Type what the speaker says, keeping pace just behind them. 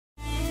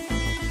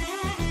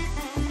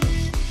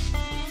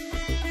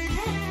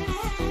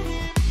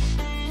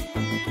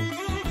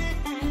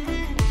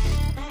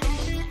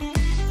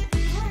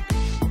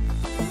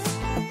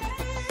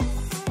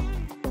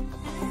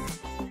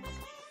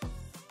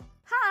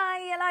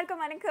Ellarkum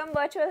vanakkam,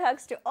 virtual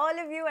hugs to all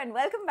of you and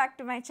welcome back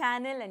to my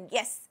channel. And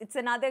yes, it's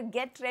another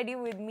get ready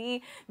with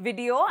me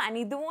video and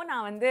iduvum na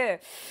vandu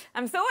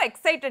I'm so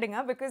excited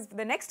because for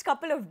the next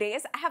couple of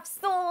days I have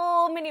so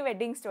many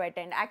weddings to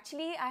attend.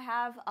 Actually, I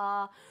have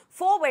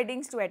 4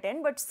 weddings to attend,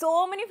 but so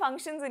many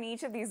functions in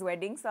each of these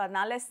weddings. So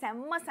adnala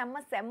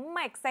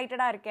semma excited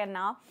ah iruken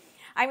na.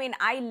 I mean,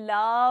 I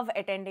love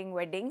attending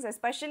weddings,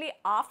 especially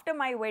after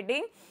my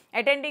wedding.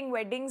 Attending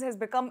weddings has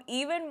become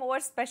even more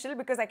special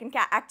because I can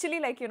actually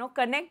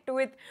connect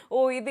with,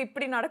 oh, idu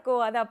ippadi nadakko,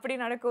 adu appadi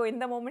nadakko, in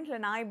the moment la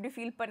na ibdi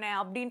feel panna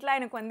abdintla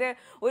enakku vande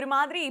oru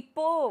maadhiri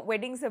ippo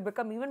weddings have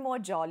become even more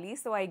jolly.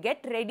 So I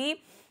get ready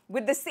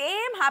with the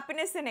same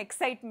happiness and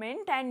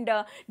excitement. And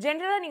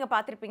generally neenga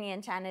paathirpinga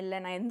en channel la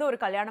na endha oru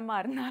kalyanama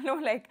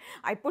irundhalum like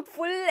I put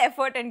full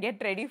effort and get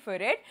ready for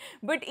it.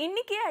 But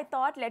inniki I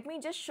thought, let me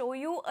just show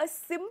you a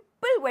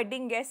simple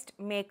wedding guest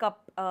makeup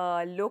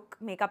look,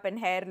 makeup and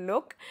hair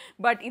look.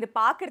 But idu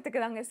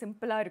paakiradhukku danga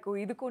simple ah irukum,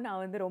 idukku na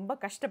vandu romba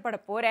kashtapada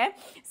poren.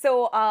 So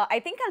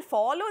I think I'll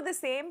follow the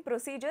same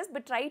procedures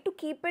but try to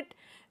keep it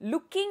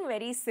looking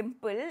very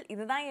simple.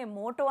 Idha en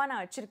motto ah na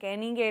vechiruken.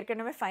 Neenga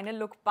erkanave final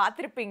look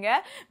paathirpinga,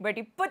 but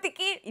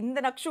ippodhikku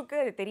indha nakshukku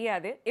adu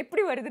theriyadu,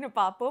 eppadi varudunu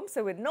paapom.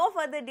 So with no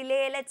further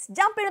delay, let's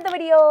jump into the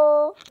video.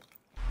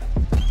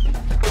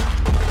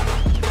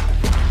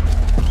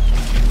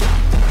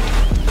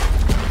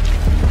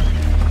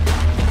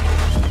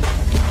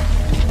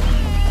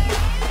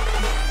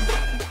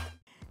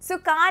 So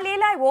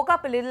காலையில I woke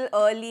up a little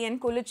early and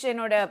குளிச்சு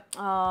என்னோட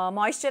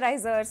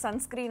moisturizer,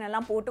 sunscreen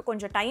எல்லாம் போட்டு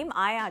கொஞ்சம் time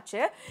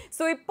ஆயாச்சு.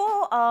 So இப்போ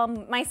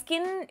my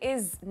skin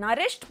is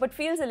nourished but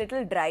feels a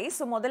little dry.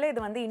 So முதல்ல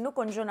இது வந்து இன்னும்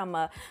கொஞ்சம்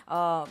நம்ம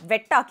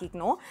வெட்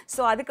ஆக்கிக்கணும்.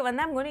 ஸோ அதுக்கு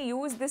வந்து I'm going to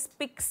use this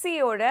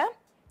Pixieயோட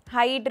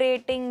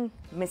hydrating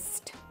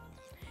mist.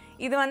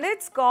 இது வந்து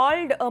it's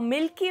called a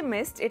milky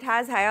mist. It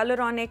has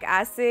hyaluronic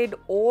acid,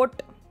 oat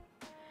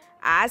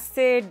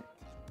acid,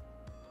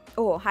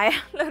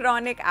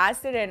 hyaluronic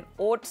acid and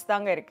oats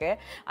தாங்க இருக்கு.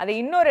 அது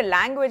இன்னொரு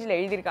லாங்குவேஜ்ல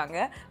எழுதிருக்காங்க.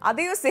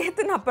 அதையும்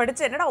சேர்த்து நான்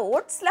படிச்சேன், என்னடா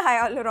ஓட்ஸ்ல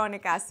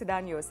hyaluronic acid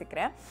ஆன்னு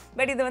யோசிக்கிறேன்.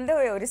 பட் இது வந்து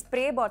ஒரு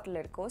ஸ்ப்ரே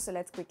பாட்டில் இருக்கும். So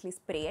let's quickly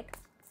spray it.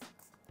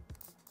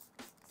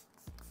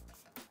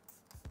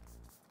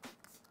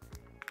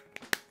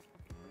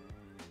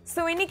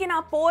 So இன்னைக்கு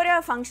நான் போற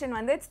ஃபங்க்ஷன்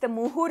வந்து it's the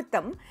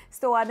முகூர்த்தம்.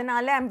 ஸோ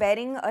அதனால I'm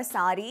wearing a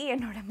saree,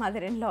 என்னோட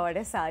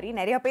mother-in-lawோட saree.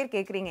 நிறைய பேர்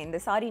கேட்குறீங்க இந்த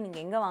சாரி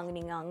நீங்கள் எங்கே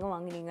வாங்குனீங்க அங்கே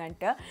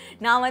வாங்குனீங்கன்ட்டு.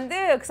 நான் வந்து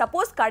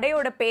சப்போஸ்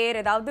கடையோட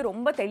பேர் ஏதாவது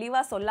ரொம்ப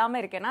தெளிவாக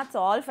சொல்லாமல் இருக்கேன்னா it's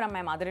all from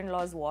my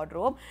mother-in-law's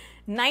wardrobe.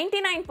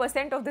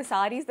 99% of the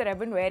sarees that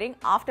I've been wearing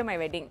after my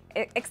wedding,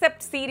 except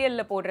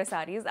serial போடுற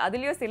sarees,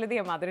 அதுலேயும் சிலது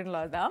என்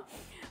mother-in-law தான்.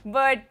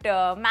 But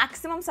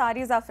maximum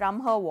sarees are from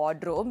her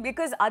wardrobe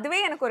because அதுவே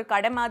எனக்கு ஒரு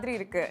கடை மாதிரி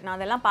இருக்கு. நான்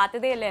அதெல்லாம்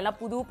பார்த்ததே இல்லை, எல்லாம்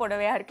புது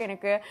புடவையா இருக்கு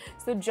எனக்கு.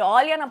 ஸோ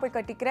ஜாலியாக நான் போய்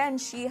கட்டிக்கிறேன்.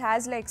 and she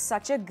has like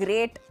such a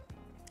great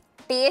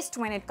taste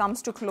when it comes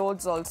to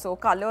clothes also.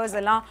 Colors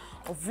எல்லாம்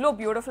அவ்வளோ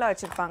பியூட்டிஃபுல்லாக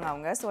வச்சுருப்பாங்க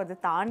அவங்க. ஸோ அதை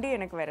தாண்டி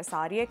எனக்கு வேறு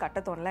சாரியே கட்ட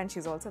தோணல. and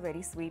she's also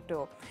very sweet to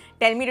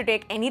tell me to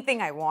take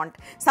anything I want.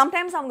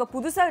 Sometimes அவங்க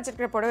புதுசாக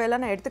வச்சுருக்கிற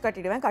புடவையெல்லாம் நான் எடுத்து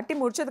கட்டிடுவேன். கட்டி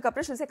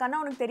முடிச்சதுக்கப்புறம் she'll say, கண்ணா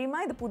உனக்கு தெரியுமா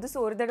இது புதுசு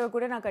ஒரு தடவை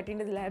கூட நான்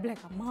கட்டினது இல்லை.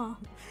 like அம்மா.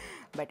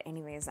 But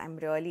anyways, I'm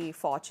really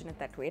fortunate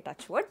that way,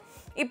 touch wood.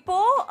 இப்போ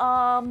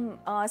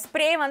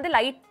ஸ்ப்ரே வந்து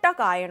லைட்டாக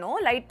காயணும்.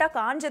 லைட்டாக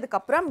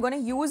காஞ்சதுக்கப்புறம் I'm going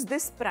to use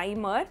this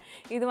primer.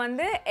 இது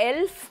வந்து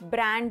எல்ஃப்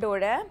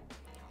பிராண்டோட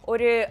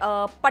ஒரு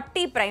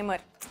பட்டி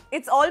ப்ரைமர்.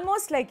 இட்ஸ்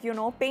ஆல்மோஸ்ட் லைக்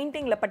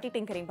பெயிண்டிங்கில் பட்டி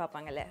டிங்கரிங்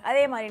பார்ப்பாங்கல்ல,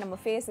 அதே மாதிரி நம்ம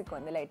ஃபேஸுக்கு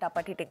வந்து லைட்டாக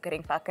பட்டி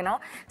டிங்கரிங் பார்க்கணும்.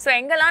 ஸோ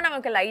எங்கெல்லாம்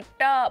நமக்கு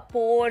லைட்டாக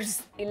போர்ஸ்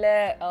இல்லை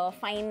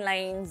ஃபைன்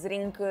லைன்ஸ்,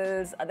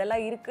 ரிங்கிள்ஸ்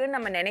அதெல்லாம் இருக்குதுன்னு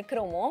நம்ம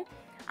நினைக்கிறோமோ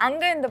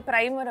அங்கே இந்த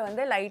ப்ரைமரை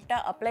வந்து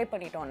லைட்டாக அப்ளை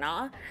பண்ணிட்டோன்னா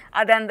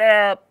அது அந்த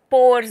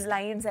போர்ஸ்,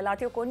 லைன்ஸ்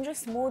எல்லாத்தையும் கொஞ்சம்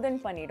ஸ்மூதன்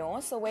பண்ணிடும்.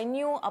 So when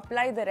you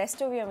apply the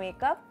rest of your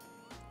makeup,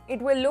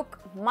 it will look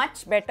much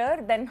better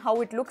than how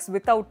it looks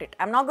without it.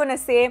 I'm not going to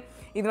say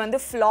இது வந்து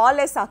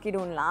flawless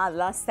ஆக்கிடும்ல,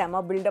 அதெல்லாம்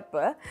செம build-up,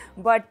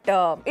 but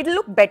it'll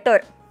look better.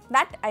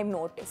 That I've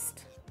noticed.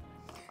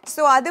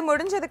 So அது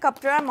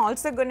முடிஞ்சதுக்கப்புறம் I'm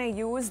also going to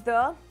use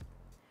the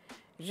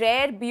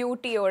Rare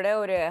Beautyயோட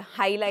ஒரு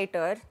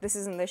highlighter. This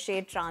is in the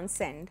shade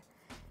Transcend.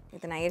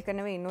 இது நான்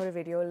ஏற்கனவே இன்னொரு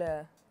வீடியோவில்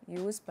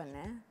யூஸ்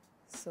பண்ணேன்.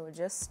 So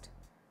just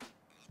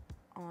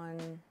on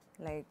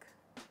like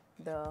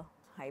the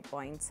high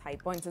points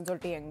ன்னு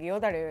சொல்லிட்டு எங்கேயோ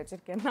தடவை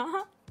வச்சுருக்கேன்னா,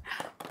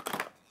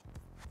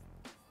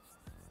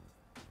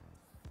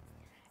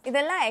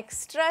 இதெல்லாம்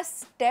extra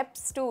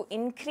steps to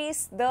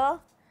increase the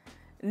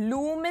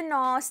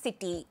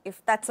luminosity, if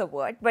that's a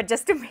word, but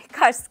just to make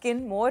our skin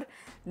more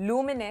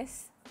luminous,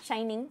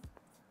 shining.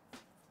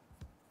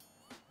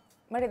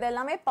 But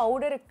இதெல்லாமே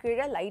பவுடருக்கு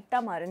கீழே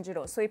லைட்டாக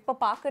மறைஞ்சிடும். ஸோ இப்போ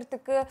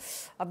பார்க்குறதுக்கு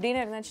அப்படின்னு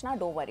இருந்துச்சுன்னா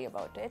don't worry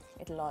about it,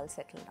 it'll all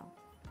settle down.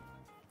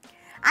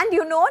 And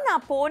you know,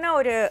 நான் போன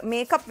ஒரு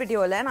மேக்கப்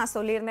வீடியோவில் நான்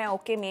சொல்லியிருந்தேன்,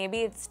 okay, maybe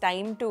it's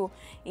time to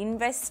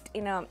invest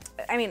in a,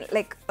 I mean,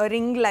 like a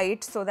ring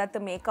light so that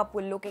the makeup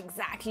will look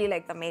exactly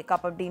like the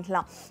makeup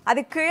அப்படின்ட்டுலாம்.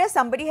 அதுக்கு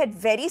somebody had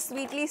very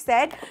sweetly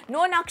said,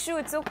 no Nakshu,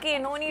 it's okay,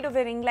 no need of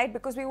a ring light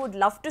because we would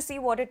love to see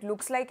what it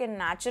looks like in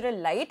natural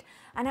light.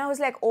 And I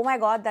was like, oh my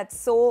god, that's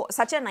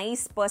such a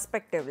nice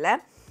perspective.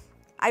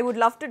 I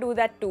would love to do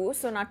that too.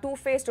 So நான் Too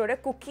Faced ஓட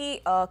cookie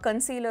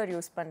concealer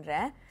use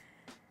பண்ணுறேன்.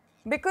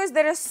 Because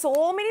there are so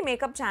many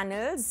makeup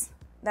channels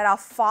that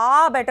are far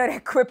better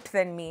equipped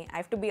than me, I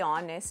have to be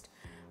honest.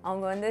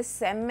 அவங்க வந்து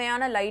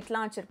செம்மையான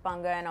லைட்லாம்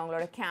வச்சுருப்பாங்க,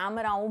 அவங்களோட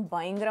கேமராவும்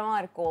பயங்கரமாக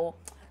இருக்கும்.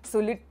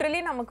 ஸோ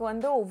லிட்ரலி நமக்கு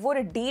வந்து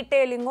ஒவ்வொரு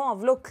டீட்டெயிலிங்கும்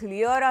அவ்வளோ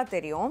கிளியராக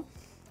தெரியும்.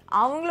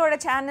 அவங்களோட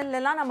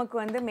சேனல்லாம் நமக்கு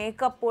வந்து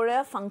மேக்கப்போட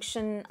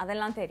ஃபங்க்ஷன்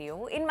அதெல்லாம்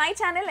தெரியும். In my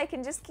channel I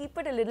can just keep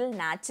it a little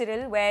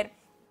natural, where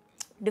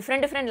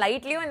different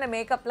லைட்லேயும் இந்த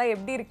மேக்கப்லாம்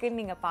எப்படி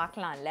இருக்குன்னு நீங்கள்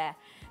பார்க்கலாம்ல.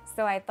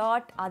 ஸோ ஐ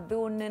தாட் அது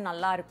ஒன்று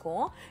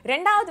நல்லாயிருக்கும்.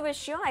 ரெண்டாவது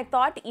விஷயம், I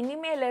thought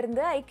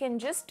இனிமேலேருந்து I can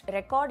just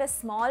record a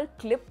small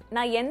clip.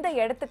 நான் எந்த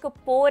இடத்துக்கு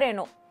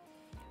போகிறேனோ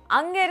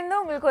அங்கேருந்து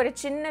உங்களுக்கு ஒரு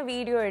சின்ன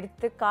வீடியோ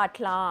எடுத்து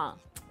காட்டலாம்.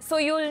 ஸோ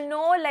யூல்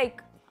நோ லைக்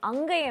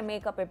அங்கே என்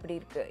மேக்கப் எப்படி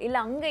இருக்குது, இல்லை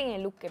அங்கே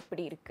என் லுக்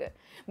எப்படி இருக்குது.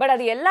 பட்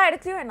அது எல்லா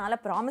இடத்துலையும்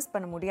என்னால் ப்ராமிஸ்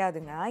பண்ண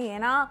முடியாதுங்க.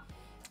 ஏன்னா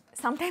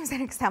சம்டைம்ஸ்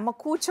எனக்கு செம்ம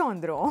கூச்சம்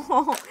வந்துடும்.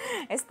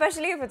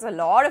 Especially if it's a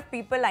lot of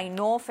people I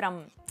know from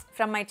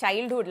my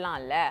சைல்ட்ஹுட்லாம்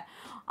இல்லை.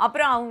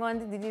 அப்புறம் அவங்க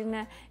வந்து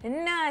திடீர்னு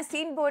என்ன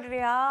சீன்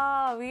போடுறியா,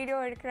 வீடியோ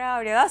எடுக்கிறா,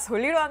 அப்படி ஏதாவது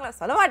சொல்லிடுவாங்களா?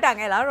 சொல்ல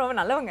மாட்டாங்க, எல்லோரும் ரொம்ப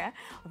நல்லவங்க.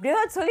 அப்படி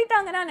ஏதாவது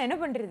சொல்லிட்டாங்கன்னா நான் என்ன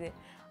பண்ணுறது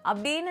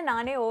அப்படின்னு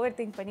நானே ஓவர்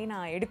திங்க் பண்ணி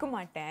நான் எடுக்க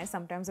மாட்டேன்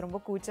சம்டைம்ஸ்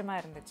ரொம்ப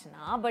கூச்சமாக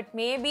இருந்துச்சுன்னா. But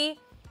maybe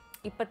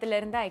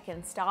இப்போத்துலேருந்து I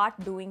can start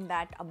doing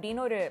that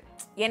அப்படின்னு ஒரு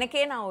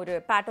எனக்கே நான் ஒரு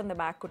bad on the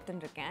back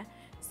கொடுத்துட்டுருக்கேன்.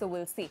 So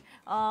we'll see.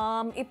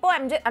 இப்போ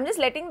I'm just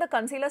letting the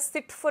concealer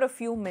sit for a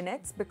few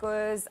minutes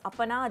because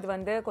அப்பனா அது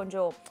வந்து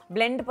கொஞ்சம்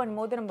blend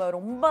பண்ணும்போது நம்ம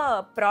ரொம்ப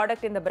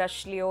ப்ராடக்ட் இந்த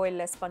ப்ரஷ்லேயோ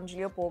இல்லை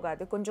ஸ்பஞ்ச்லேயோ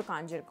போகாது, கொஞ்சம்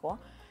காஞ்சிருக்கும்.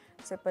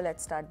 ஸோ இப்போ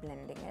let's start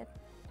blending it.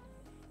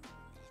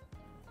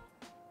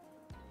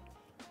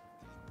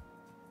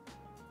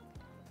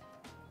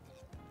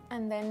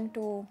 And then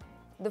to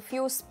the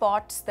few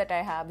spots that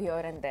I have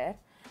here and there.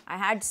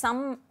 I had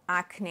some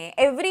acne.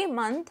 Every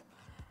month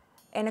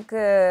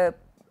எனக்கு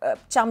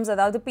chums,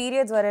 அதாவது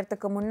periods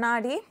வரதுக்கு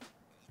முன்னாடி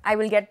I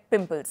will get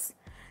pimples.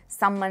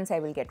 Some months I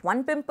will get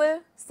 1 pimple,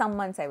 some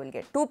months I will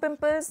get 2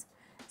 pimples,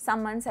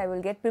 some months I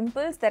will get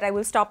pimples that I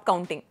will stop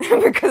counting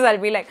because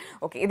I'll be like,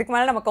 okay, இதுக்கு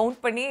மேலே நம்ம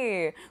count பண்ணி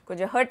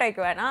கொஞ்சம் hurt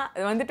ஆகிக்க வேணாம்,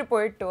 இது வந்துட்டு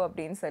போயிட்டோம்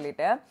அப்படின்னு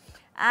சொல்லிட்டு.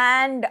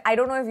 And I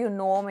don't know if you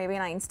know,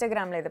 maybe நான்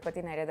இன்ஸ்டாகிராமில் இதை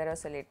பற்றி நிறைய தடவை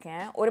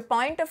சொல்லியிருக்கேன். ஒரு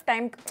பாயிண்ட் ஆஃப்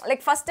டைம்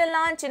லைக்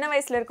ஃபஸ்ட்டெல்லாம் சின்ன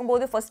வயசில்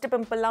இருக்கும்போது ஃபஸ்ட்டு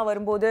பிம்பிள்லாம்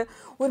வரும்போது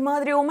ஒரு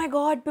மாதிரி ஓ மை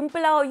காட்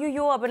பிம்பிளா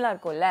ஐயோ அப்படிலாம்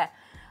இருக்கும்ல,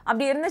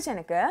 அப்படி இருந்துச்சு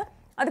எனக்கு.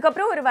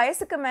 அதுக்கப்புறம் ஒரு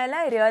வயசுக்கு மேலே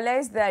ஐ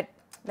realise that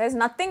there is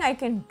nothing I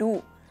can do.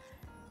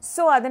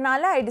 So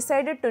அதனால் I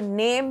decided to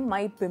name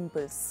my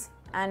pimples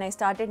and I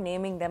started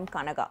naming them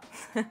Kanaka.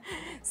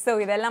 So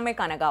இதெல்லாமே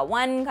கனகா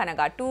 1,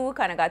 கனகா 2,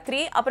 கனகா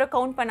 3, அப்புறம்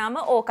கவுண்ட்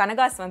பண்ணாமல் ஓ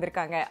கனகாஸ்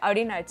வந்திருக்காங்க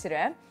அப்படின்னு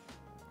வச்சுருவேன்.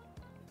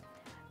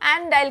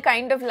 And I'll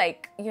kind of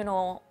like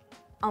you know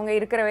அவங்க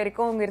இருக்கிற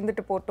வரைக்கும் அவங்க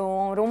இருந்துட்டு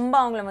போட்டோம், ரொம்ப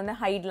அவங்கள வந்து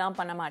ஹைட்லாம்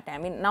பண்ண மாட்டேன். ஐ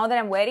மீன் now that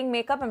I'm wearing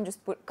makeup I'm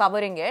just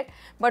covering it.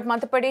 But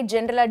மற்றபடி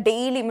ஜென்ரலாக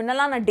டெய்லி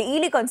முன்னெல்லாம் நான்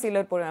டெய்லி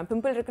கன்சீலர் போடுவேன்.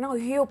 பிம்பிள் இருக்குன்னா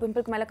ஐயோ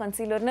பிம்பிளுக்கு மேலே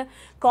கன்சீலர்னு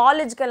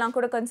காலேஜ்க்கெல்லாம்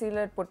கூட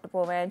கன்சீலர் போட்டு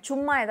போவேன்.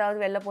 சும்மா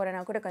ஏதாவது வெளில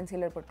போகிறேன்னா கூட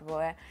கன்சீலர் போட்டு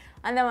போவேன்,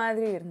 அந்த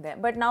மாதிரி இருந்தேன்.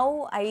 But now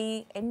I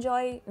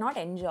enjoy, not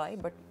enjoy,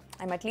 but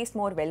I'm at least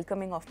more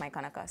welcoming of my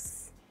கனகாஸ்.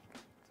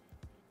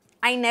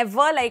 I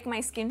never like my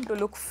skin to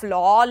look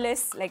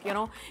flawless, like you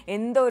know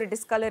எந்த ஒரு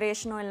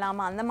டிஸ்கலரேஷனும்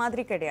இல்லாமல் அந்த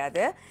மாதிரி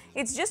கிடையாது.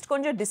 இட்ஸ் ஜஸ்ட்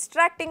கொஞ்சம்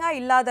டிஸ்ட்ராக்டிங்காக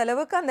இல்லாத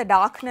அளவுக்கு அந்த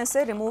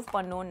டார்க்னஸை ரிமூவ்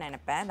பண்ணணும்னு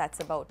நினைப்பேன்.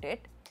 That's about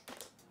it.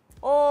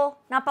 ஓ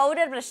நான்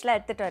பவுடர் ப்ரஷ்லாம்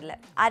எடுத்துகிட்டு வரல,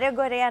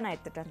 அரைகுறையாக நான்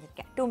எடுத்துகிட்டு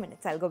வந்திருக்கேன். 2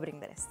 minutes, I'll go bring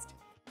the rest.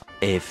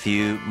 A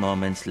few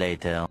moments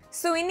later.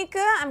 So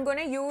இன்னைக்கு I'm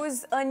going to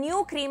use a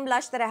new cream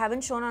blush that I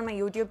haven't shown on my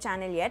YouTube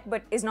channel yet,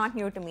 but is not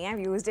new to me.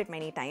 I've used it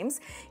many times.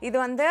 இது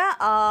வந்து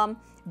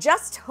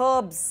Just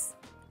Herbs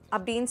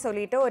அப்படின்னு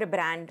சொல்லிட்டு ஒரு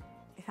brand,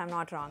 if I'm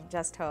not wrong,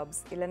 just herbs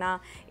இல்லைனா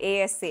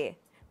ASA.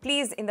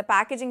 Please இந்த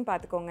packaging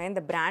பார்த்துக்கோங்க,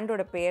 இந்த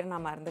பிராண்டோட பேர்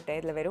நான் மறந்துட்டேன்,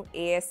 இதில் வெறும்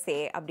ASA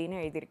அப்படின்னு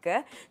எழுதியிருக்கு.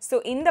 ஸோ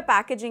இந்த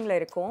பேக்கேஜிங்கில்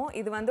இருக்கும்.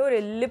 இது வந்து ஒரு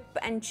லிப்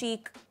அண்ட்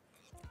சீக்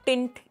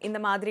டிண்ட்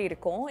இந்த மாதிரி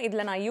இருக்கும்.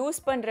 இதில் நான்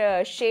யூஸ் பண்ணுற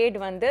ஷேட்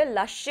வந்து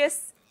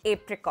லஷ்ஷஸ்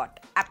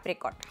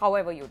apricot,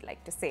 however you'd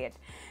like to say it.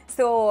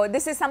 So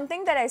this is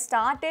something that I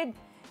started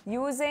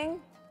using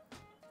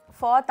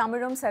for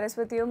Tamilum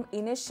Saraswathiyum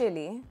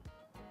initially.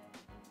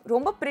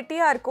 ரொம்ப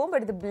ப்ரிட்டியாக இருக்கும்,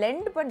 பட் இது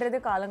பிளெண்ட் பண்ணுறது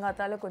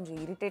காலங்காத்தால் கொஞ்சம்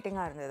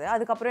இரிட்டேட்டிங்காக இருந்தது.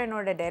 அதுக்கப்புறம்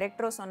என்னோடய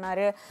டைரக்டரும்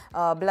சொன்னார்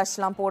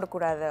ப்ளஷ்லாம்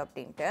போடக்கூடாது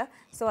அப்படின்ட்டு.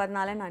 ஸோ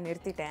அதனால நான்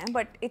நிறுத்திட்டேன்.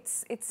 But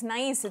it's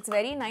nice, it's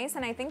very nice.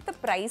 And I think the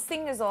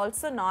pricing is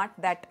also not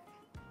that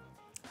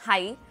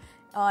high.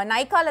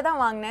 நைக்காவில்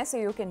தான் வாங்கினேன்.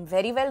 So you can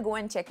very well go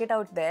and check it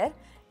out there.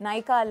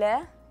 நைக்காவில்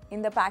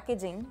இந்த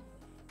பேக்கேஜிங்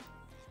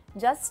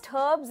ஜஸ்ட்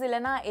ஹர்ப்ஸ்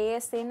இல்லைனா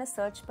ASAன்னு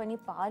search பண்ணி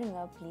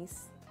பாருங்கள் please,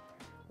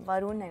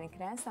 வரும்னு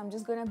நினைக்கிறேன். So I'm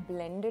just going to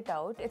blend it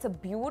out. It's a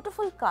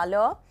beautiful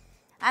color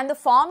And the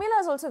formula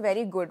is also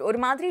very good. ஒரு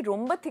மாதிரி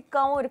ரொம்ப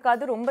திக்காவும்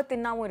இருக்காது ரொம்ப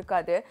தின்னாவும்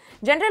இருக்காது.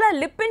 ஜென்ரலா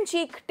lip and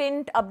cheek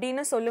tint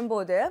அப்படின்னு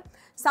சொல்லும்போது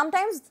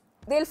sometimes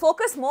they'll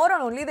focus more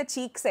on only the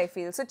cheeks I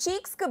feel. So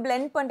cheeksக்கு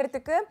blend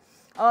பண்றதுக்கு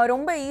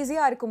ரொம்ப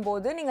ஈஸியா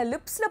இருக்கும்போது நீங்க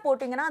லிப்ஸ்ல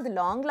போட்டீங்கன்னா அது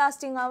லாங்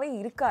லாஸ்டிங்காவே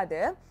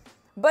இருக்காது.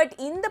 பட்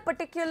இந்த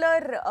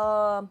particular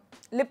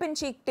lip and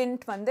cheek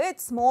tint வந்து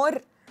it's more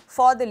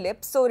for the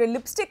lips. So ஒரு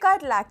லிப்ஸ்டிக்கா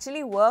it will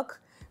actually work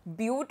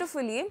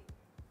beautifully.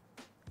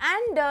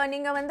 And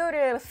நீங்கள் வந்து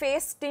ஒரு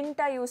ஃபேஸ்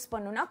டிண்ட்டாக யூஸ்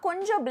பண்ணுன்னா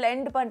கொஞ்சம்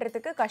blend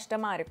பண்ணுறதுக்கு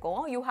கஷ்டமாக இருக்கும்.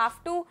 You have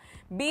to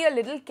be a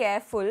little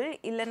careful.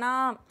 இல்லைனா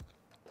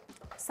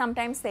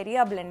sometimes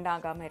சரியாக blend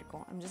ஆகாமல்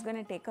இருக்கும். I'm just going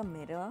to take a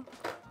mirror.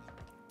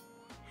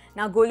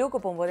 நான் கொலுக்கு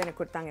போகும்போது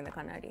எனக்கு கொடுத்தாங்க இந்த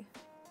கண்ணாடி.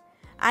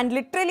 And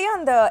literally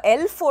அந்த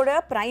எல்ஃபோட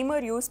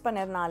ப்ரைமர் யூஸ்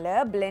பண்ணதுனால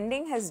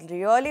blending has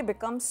really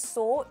become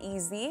so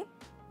easy.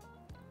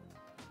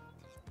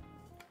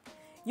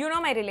 You know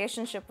my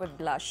relationship with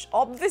blush.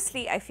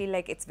 Obviously, I feel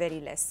like it's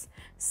very less.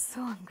 So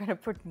I'm going to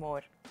put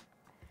more.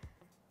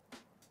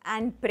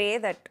 And pray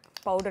that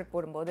powder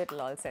போடும்போது it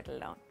will all settle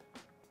down.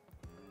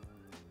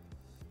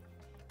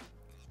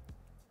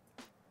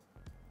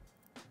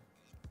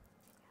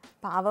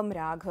 Pavam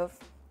Raghav.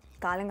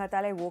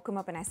 Kalangatala, I woke him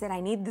up and I said,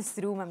 I need this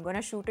room. I'm going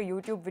to shoot a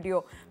YouTube video.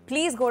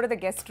 Please go to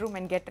the guest room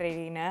and get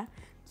ready.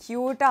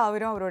 Cute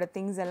avroda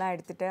things alla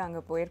edutittu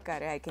anga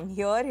poirkaru. I can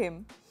hear him.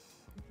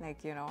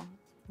 Like, you know,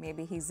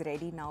 maybe he's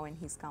ready now and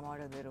he's come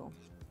out of the room.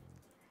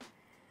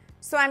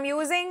 So I'm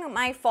using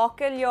my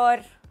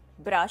Focallure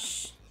brush.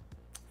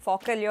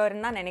 Focallure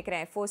na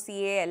nenikren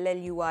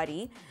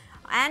Focallure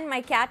and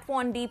my Kat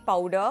Von D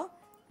powder,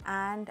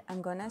 and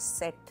I'm going to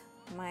set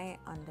my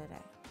under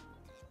eye.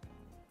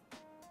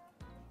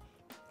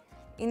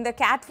 In the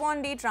Kat Von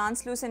D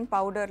translucent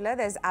powder la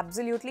there's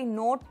absolutely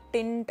no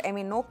tint, I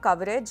mean no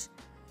coverage.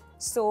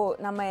 So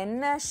நம்ம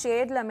என்ன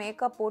ஷேட்ல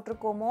makeup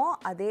போட்டிருக்கோமோ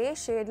அதே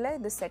ஷேட்ல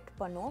இது set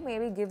பண்ணும்.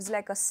 Maybe gives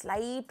like a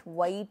slight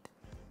white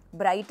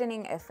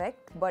brightening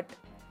effect, but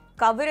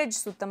coverage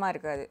சுத்தமா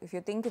இருக்காது. If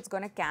you think it's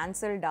going to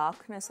cancel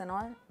darkness and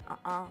all,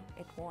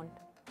 it won't.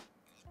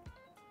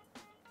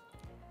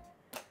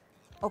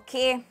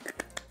 Okay,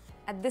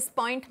 at this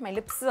point my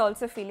lips is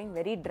also feeling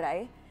very dry,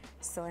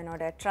 so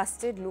என்னோட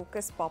trusted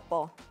Lucas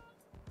Popper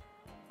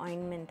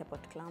ointment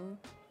போட்டுக்கலாம்.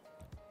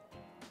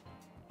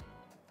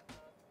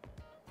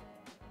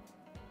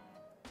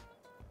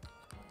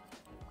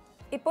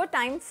 Now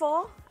time for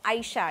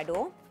eyeshadow.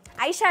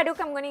 Eyeshadow,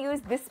 I'm going to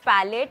use this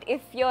palette.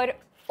 If you're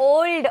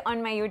old on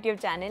my YouTube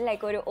channel,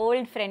 like or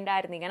old friend,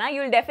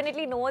 you'll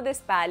definitely know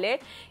this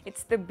palette.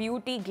 It's the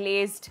Beauty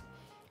Glazed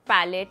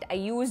palette. I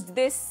used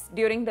this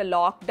during the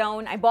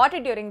lockdown. I bought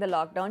it during the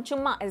lockdown,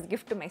 chumma as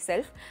gift to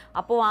myself.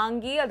 Appo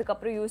vaangi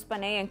adukapra use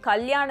panne en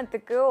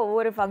kalyanattukku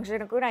ovvoru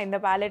functionukku na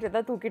indha palette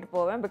da thookittu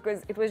poven because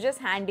it was just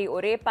handy.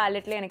 Ore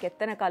palette la enak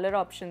ethana color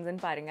options nu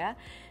paarenga.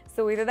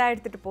 So idha da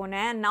edutittu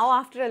ponen. Now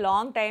after a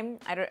long time,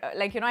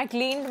 I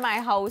cleaned my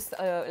house,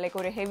 like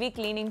or heavy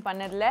cleaning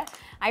pannadla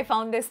I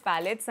found this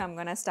palette, so I'm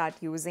going to start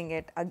using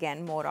it again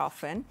more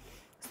often.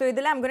 So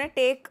idhila I'm going to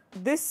take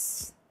this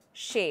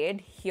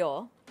shade here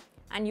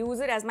and use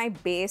it as my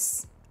base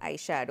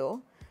eyeshadow.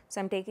 So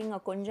I'm taking a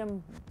konjam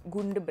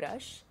gund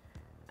brush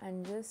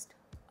and just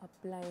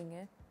applying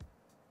it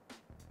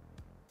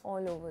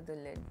all over the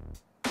lid.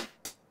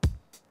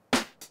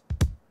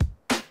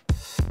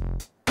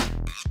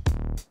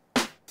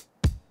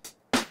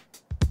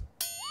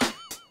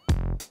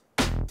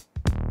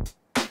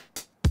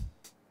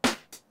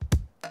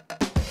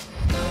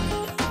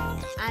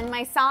 And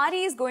my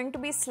sari is going to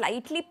be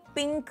slightly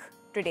pink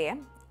today.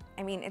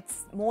 I mean, it's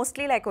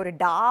mostly like a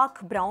dark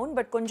brown,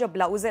 but konja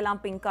blouse eல்லாம்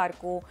pink ah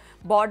irukum,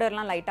 border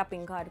eல்லாம் light ah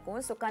pink ah irukum.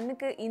 So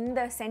kannukku in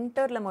the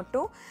center la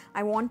mattum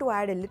I want to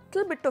add a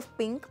little bit of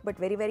pink, but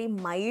very very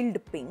mild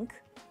pink.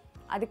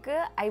 Adukku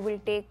I will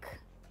take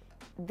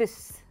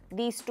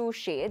these two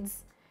shades.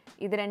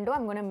 Idu rendu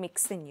I'm going to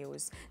mix and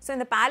use. So in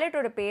the palette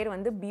oda per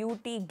vandu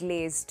Beauty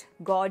Glazed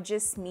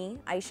Gorgeous Me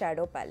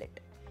eyeshadow palette.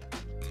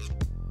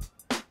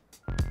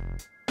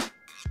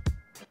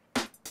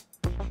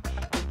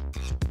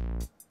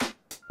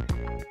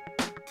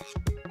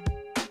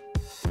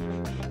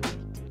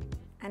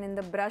 And in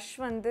the brush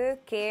vandu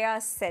Kea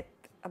Seth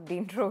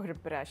abindra or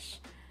brush.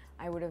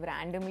 I would have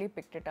randomly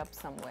picked it up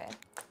somewhere.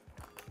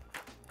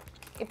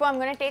 Now I'm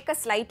going to take a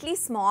slightly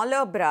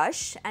smaller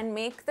brush and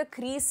make the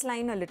crease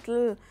line a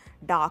little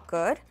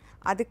darker.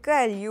 Adukku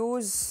I'll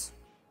use,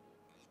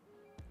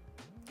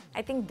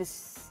 I think this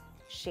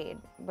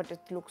shade, but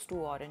it looks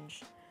too orange.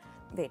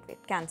 Wait,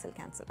 cancel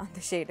on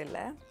the shade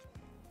illa.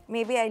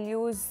 Maybe I'll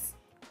use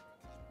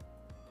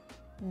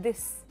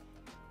this.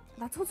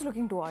 That's what's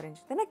looking too orange.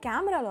 Then a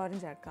camera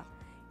orange irka.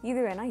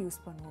 Idu vena use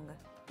பண்ணுவாங்க.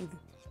 இது.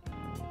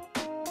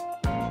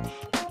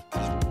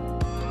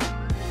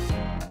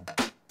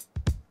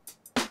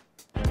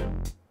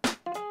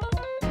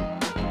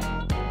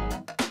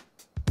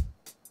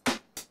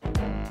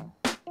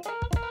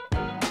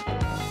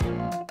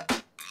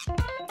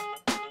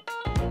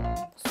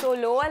 So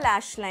lower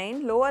lash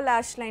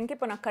line ku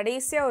ipo na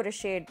கடைசியா ஒரு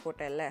shade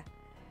போட்டேன்ல.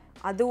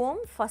 அதுவும்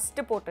first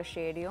போட்ட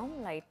ஷேடையும்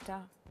லைட்டா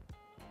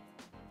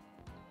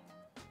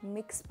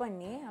mix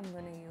பண்ணி I'm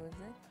going to use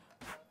it.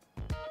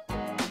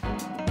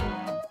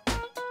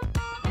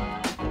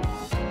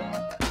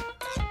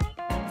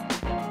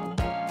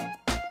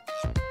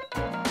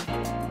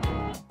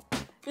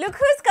 Look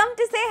who's come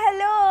to say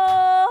hello.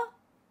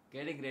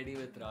 Getting ready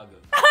with Raghu.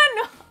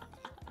 No.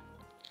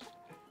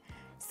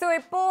 So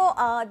ipo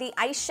the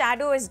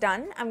eyeshadow is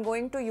done. I'm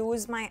going to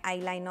use my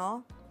eyeliner,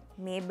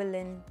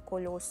 Maybelline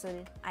Colossal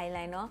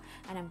eyeliner,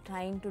 and I'm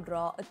trying to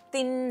draw a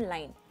thin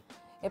line.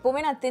 எப்போவுமே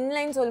நான் thin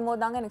line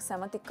சொல்லும்போது தாங்க எனக்கு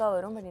செம திக்கா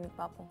வரும், but எனக்கு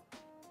பார்ப்போம்.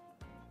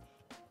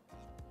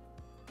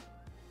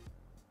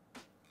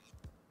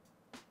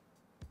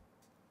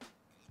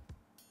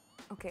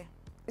 Okay,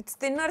 it's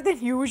thinner than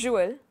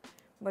usual,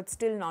 but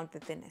still not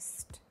the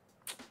thinnest.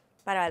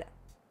 பரவாயில்ல.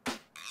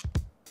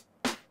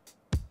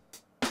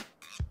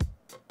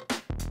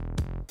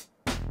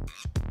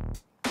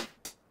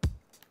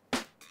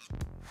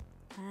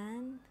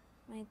 And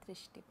my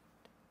Trishti.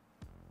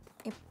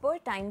 இப்போ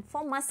time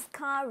for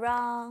mascara.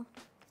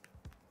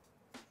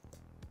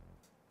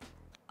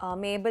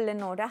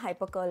 Maybelline ஓட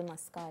Hyper Curl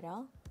mascara.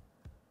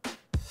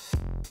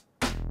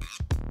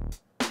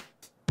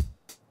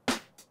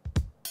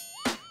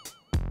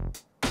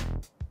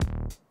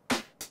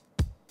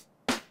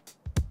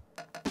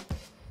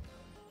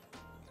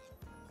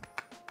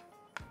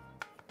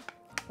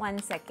 One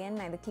second,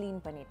 நான் இதை clean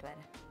பண்ணிட்டு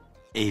வரேன்.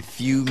 A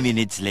few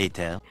minutes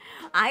later.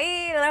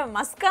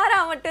 Mascara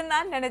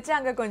மட்டும்தான் நினச்சேன்,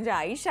 அங்கே கொஞ்சம்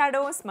ஐ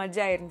ஷேடோவும் smudge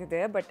ஆயிருந்தது,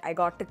 but I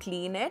got to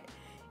clean it.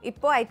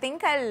 இப்போ I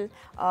think Jal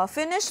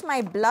finish my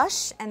blush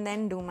and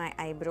then do my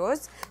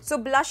eyebrows. So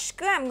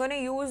blushக்கு I'm gonna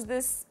use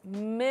this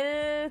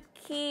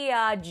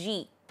மில்கியாஜி.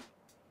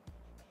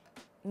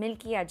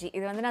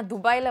 இது வந்து நான்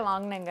துபாயில்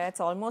வாங்கினேங்க.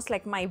 It's almost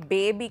like my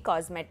baby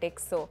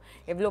cosmetics. So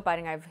எவ்வளோ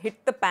பாருங்கள், ஐவ்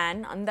ஹிட் த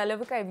பேன். அந்த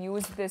அளவுக்கு I've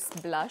use this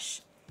blush.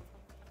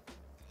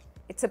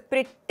 It's a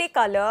pretty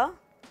color.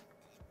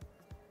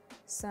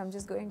 So I'm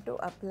just going to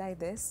apply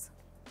this.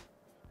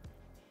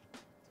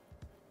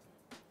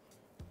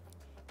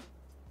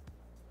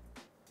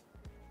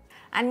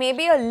 And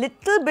maybe a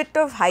little bit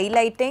of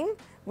highlighting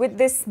with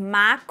this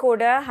MAC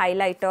Oda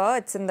highlighter.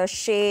 It's in the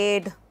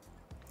shade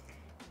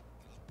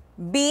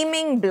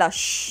Beaming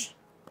Blush.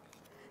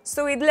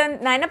 So idla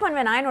na enna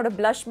pannuven, enoda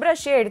blush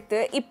brush eduthu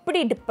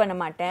ippadi dip panna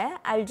maten.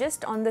 I'll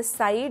just on the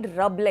side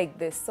rub like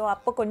this. So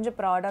appo konja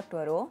product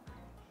varum.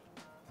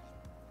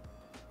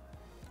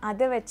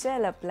 அதை வச்சு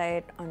I'll apply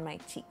it on my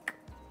cheek.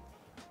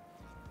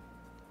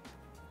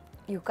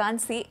 You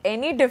can't see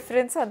any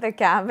difference on the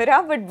camera,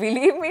 but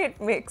believe me, it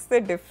makes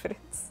the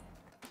difference.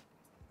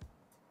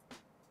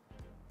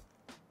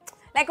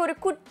 Like ஒரு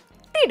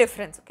குட்டி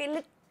difference, okay?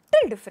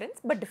 Little difference,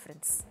 but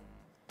difference.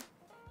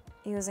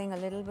 Using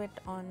a little bit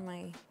on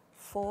my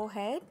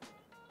forehead.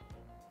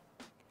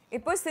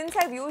 இப்போ since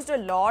I've used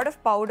a lot of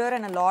powder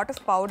and a lot of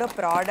powder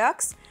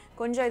products,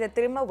 கொஞ்சம் இதை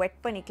திரும்ப வெட்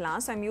பண்ணிக்கலாம்.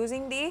 So I'm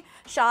using the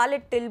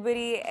Charlotte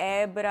Tilbury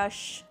air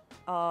brush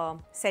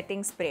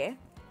setting spray.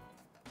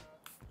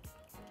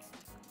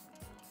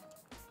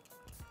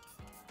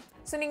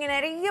 So நீங்கள்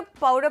நிறைய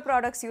powder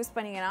products use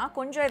பண்ணிங்கன்னா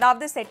கொஞ்சம்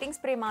ஏதாவது செட்டிங்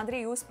ஸ்ப்ரே மாதிரி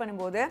யூஸ்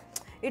பண்ணும்போது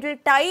it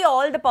will tie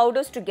all the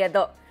powders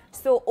together.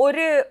 So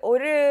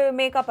ஒரு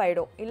மேக்கப்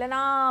ஆகிடும்.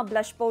 இல்லைனா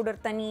ப்ளஷ் பவுடர்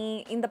தனி,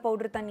 இந்த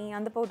பவுடர் தனி,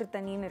 அந்த பவுடர்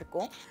தனின்னு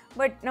இருக்கும்.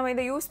 பட் நம்ம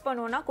இதை யூஸ்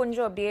பண்ணுவோன்னா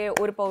கொஞ்சம் அப்படியே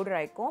ஒரு பவுடர்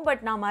ஆகிக்கும்.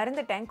 பட் நான்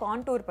மறந்துட்டேன்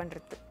கான்டூர்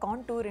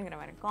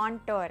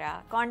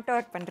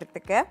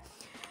பண்ணுறதுக்கு.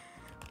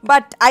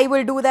 But I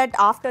will do that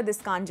after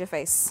this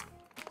கான்ஜிஃபைஸ்.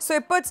 So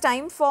இப்போ it's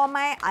time for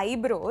my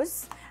eyebrows.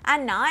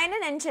 And நான் என்ன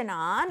நினச்சேன்னா,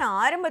 நான்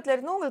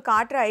ஆரம்பத்துலேருந்து உங்களுக்கு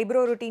காட்டுற ஐப்ரோ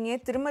ரொட்டீனே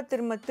திரும்ப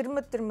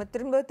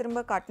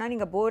காட்டினா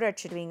நீங்கள் போர்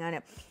அடிச்சிடுவீங்கன்னு.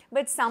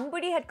 But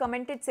somebody had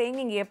commented saying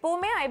நீங்கள்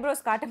எப்போவுமே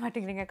ஐப்ரோஸ் காட்ட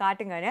மாட்டேங்கிறீங்க,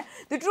 காட்டுங்கன்னு.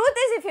 The truth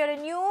is, if you're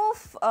a new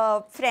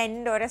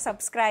friend or a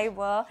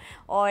subscriber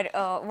or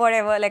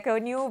whatever, like a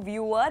new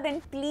viewer, then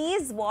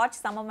please watch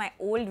some of my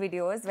old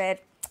videos where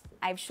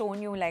I've shown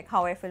you like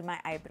how I fill my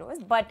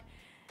eyebrows. But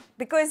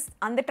because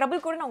அந்த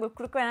trouble கூட நான் உங்களுக்கு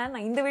கொடுக்க வேணாம்,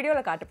 நான் இந்த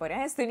வீடியோவில் காட்ட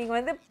போகிறேன். ஸோ நீங்கள்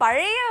வந்து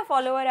பழைய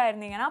ஃபாலோவராக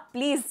இருந்தீங்கன்னா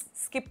please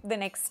skip the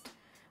next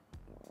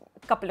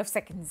couple of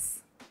seconds.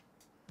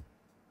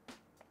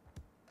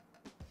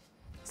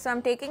 So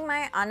I'm taking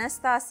my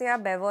Anastasia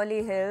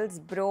Beverly Hills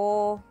Bro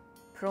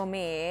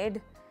Pomade,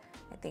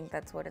 I think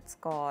that's what it's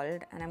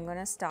called, and I'm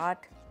going to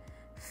start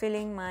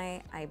filling my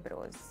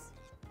eyebrows.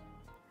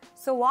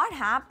 So what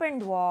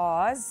happened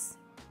was,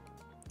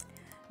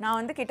 நான்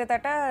வந்து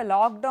கிட்டத்தட்ட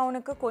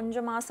லாக்டவுனுக்கு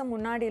கொஞ்சம் மாதம்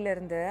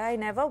முன்னாடியிலேருந்து I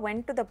never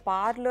went to the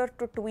parlour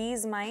to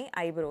ட்வீஸ் my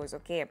eyebrows.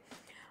 Okay,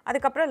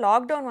 அதுக்கப்புறம்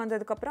lockdown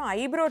வந்ததுக்கப்புறம்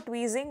eyebrow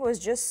ட்வீஸிங்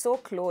was just so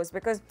close.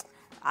 Because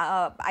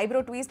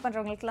eyebrow ட்வீஸ்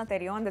பண்ணுறவங்களுக்குலாம்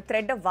தெரியும், அந்த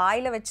த்ரெட்டை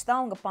வாயில் வச்சு தான்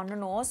அவங்க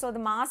பண்ணணும். ஸோ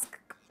அது மாஸ்க்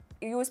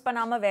யூஸ்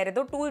பண்ணாமல் வேறு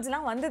ஏதோ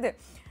டூல்ஸ்லாம் வந்தது.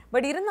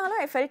 பட் இருந்தாலும்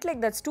I felt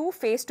like that's two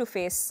face to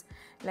face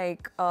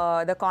like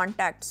the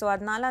contact. So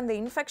அதனால அந்த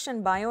இன்ஃபெக்ஷன்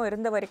பயம்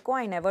இருந்த வரைக்கும்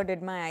I never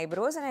did my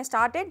eyebrows and I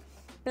started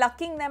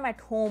plucking them at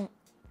home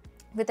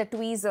with a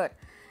tweezer.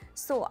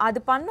 So அது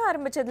பண்ண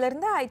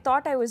ஆரம்பிச்சதுலேருந்து I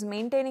thought I was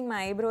maintaining my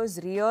eyebrows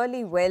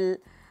really well.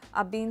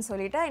 அப்படின்னு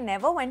சொல்லிட்டு I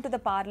never went to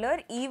the parlor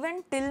even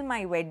till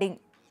my wedding.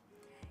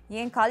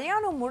 என்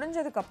கல்யாணம்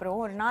முடிஞ்சதுக்கப்புறம்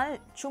ஒரு நாள்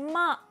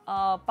சும்மா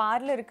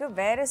பார்லருக்கு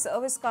வேறு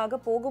சர்வீஸ்க்காக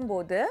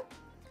போகும்போது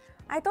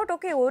ஐ தாட்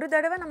ஓகே ஒரு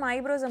தடவை நம்ம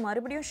ஐப்ரோஸை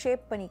மறுபடியும்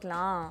ஷேப்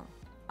பண்ணிக்கலாம்,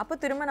 அப்போ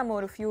திரும்ப நம்ம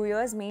ஒரு ஃபியூ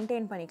இயர்ஸ்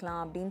மெயின்டைன்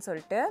பண்ணிக்கலாம் அப்படின்னு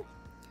சொல்லிட்டு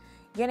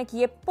எனக்கு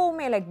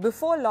எப்போவுமே லைக்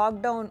பிஃபோர்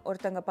லாக்டவுன்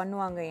ஒருத்தங்க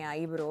பண்ணுவாங்க என்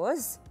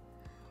ஐப்ரோஸ்,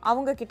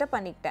 அவங்கக்கிட்ட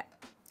பண்ணிக்கிட்டேன்.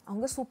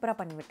 அவங்க சூப்பராக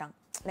பண்ணிவிட்டாங்க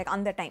லைக்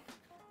அந்த டைம்.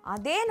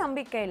 அதே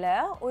நம்பிக்கையில்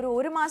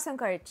ஒரு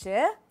மாதம் கழித்து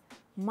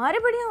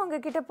மறுபடியும்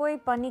அவங்கக்கிட்ட போய்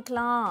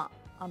பண்ணிக்கலாம்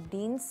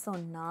அப்படின்னு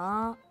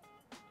சொன்னால்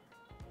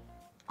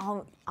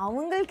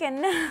அவங்களுக்கு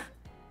என்ன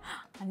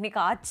அன்றைக்கி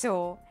ஆச்சோ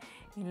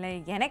இல்லை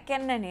எனக்கு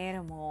என்ன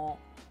நேரமோ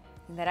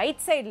இந்த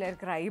ரைட் சைடில்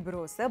இருக்கிற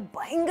ஐப்ரோஸை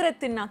பயங்கர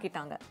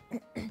தின்னாக்கிட்டாங்க.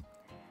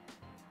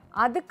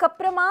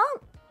 அதுக்கப்புறமா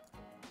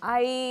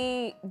I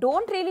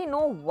don't really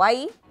know why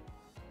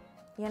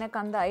எனக்கு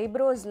அந்த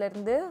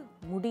ஐப்ரோஸ்லேருந்து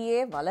முடியே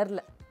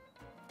வளரல.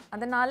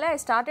 அதனால் I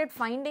started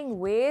finding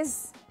ways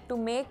to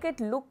make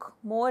it look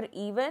more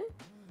even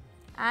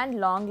and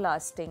long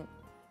lasting.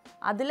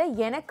 அதில்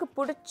எனக்கு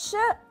பிடிச்ச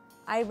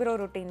ஐப்ரோ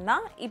ரொட்டீன்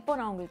தான் இப்போ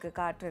நான் உங்களுக்கு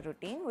காட்டுற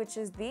routine, which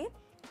is the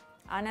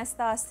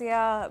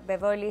Anastasia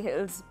Beverly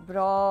Hills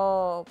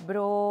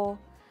Bro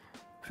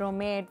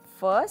Pomade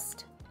first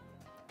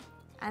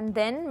and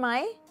then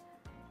my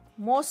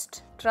most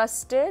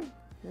trusted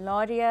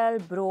L'Oreal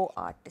Bro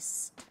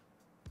Artist.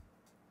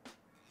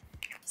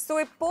 So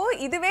இப்போது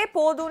இதுவே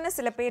போதும்னு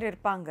சில பேர்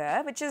இருப்பாங்க,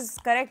 which is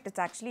correct,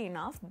 it's actually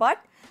enough, but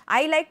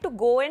I like to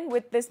go in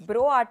with this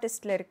Bro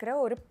Artistல இருக்கிற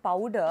ஒரு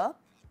powder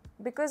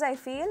because I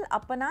feel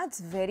அப்பனா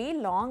it's very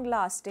long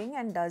lasting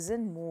and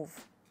doesn't move.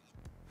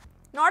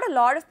 Not a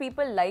lot of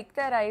people like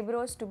their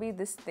eyebrows to be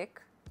this thick.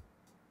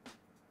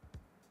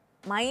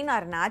 Mine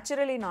are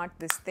naturally not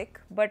this thick,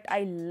 but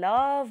I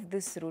love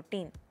this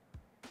routine.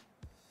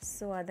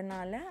 So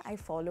adanal I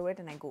follow it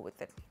and I go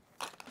with it.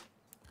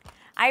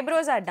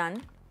 Eyebrows are done.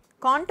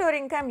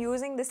 Contouring I'm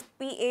using this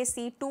PAC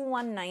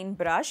 219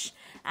 brush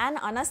and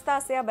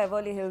Anastasia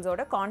Beverly Hills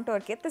oda contour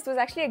kit. This was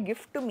actually a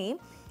gift to me.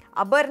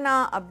 Abarna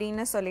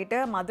அப்படினு சொல்லிட்டு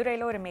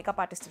மதுரையில் ஒரு makeup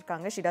artist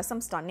இருக்காங்க. She does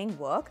some stunning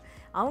work.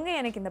 அவங்க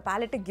எனக்கு இந்த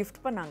palette gift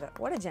பண்ணாங்க.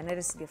 What a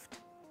generous gift.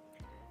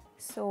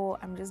 So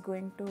I'm just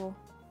going to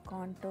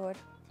contour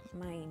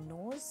my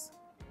nose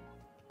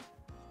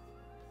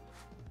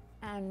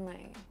and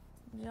my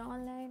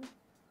jawline.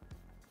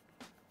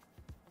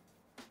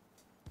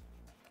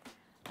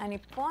 And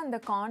இப்போ அந்த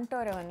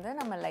கான்டோரை வந்து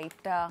நம்ம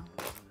லைட்டாக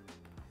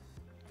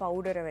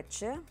பவுடரை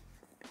வச்சு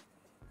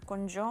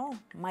கொஞ்சம்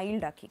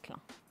mild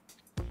ஆக்கிக்கலாம்.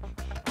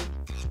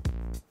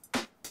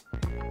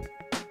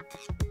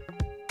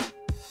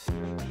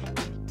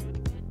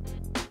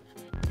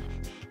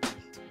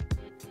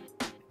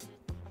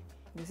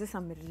 This is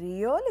some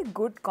really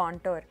good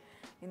contour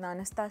in the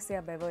Anastasia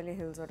Beverly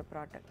Hills oda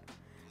product.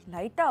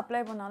 Light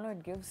apply பண்ணாலும்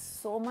it gives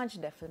so much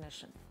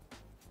definition.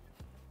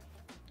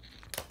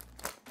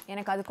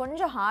 எனக்கு அது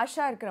கொஞ்சம்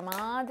ஹார்ஷாக இருக்கிற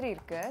மாதிரி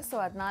இருக்குது. ஸோ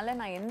அதனால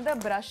நான் எந்த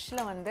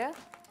ப்ரஷ்ஷில் வந்து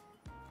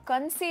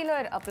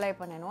கன்சீலர் அப்ளை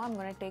பண்ணணும், I'm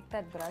going to take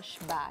that brush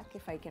back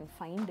if I can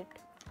find it.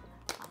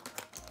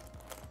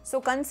 So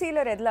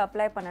concealer எதில்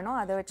அப்ளை பண்ணணும்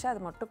அதை வச்சு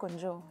அது மட்டும்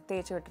கொஞ்சம்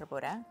தேய்ச்சி விட்டுற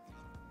போகிறேன்.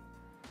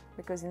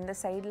 பிகாஸ் இந்த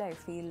சைடில் I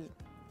feel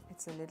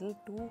it's a little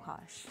too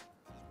harsh.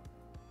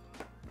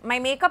 My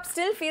makeup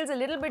still feels a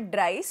little bit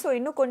dry, so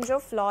இன்னும்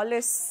கொஞ்சம்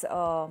flawless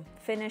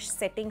finish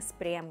setting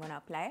spray I'm going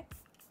to apply.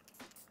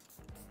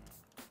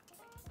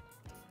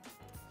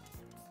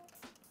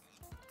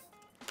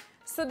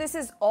 So this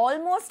is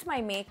almost my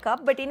makeup,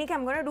 but இன்னைக்கு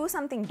I'm going to do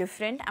something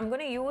different. I'm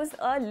going to use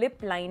a lip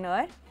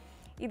liner.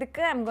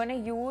 இதுக்கு I'm going to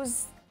use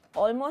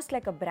almost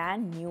like a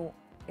brand new.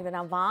 இதை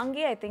நான்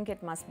வாங்கி I think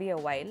it must be a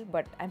while,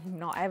 but I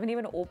haven't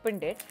even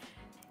opened it.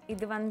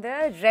 இது வந்து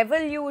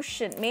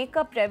Revolution,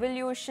 Makeup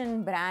Revolution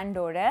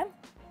brandோட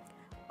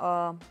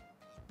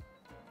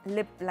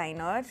lip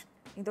liner.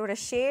 இதோட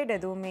shade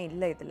எதுவுமே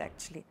இல்லை இதில்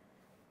actually.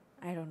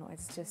 I don't know,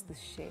 it's just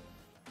this shade.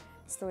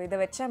 So இதை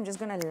வச்சு I'm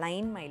just going to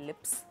line my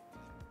lips.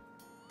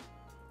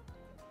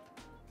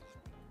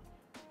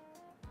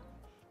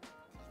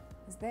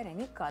 Is there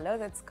any color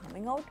that's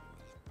coming out?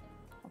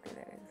 Okay,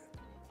 there is.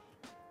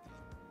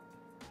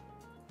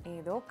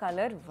 ஏதோ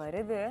colour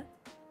வருது,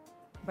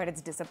 but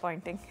it's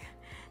disappointing.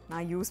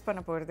 நான் use பண்ண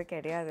போகிறது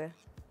கிடையாது.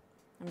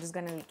 I'm just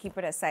going to keep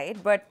it aside.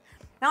 But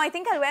now I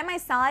think I'll wear my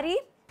sari,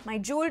 my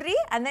jewelry,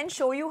 and then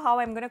show you how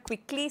I'm going to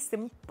quickly,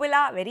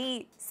 very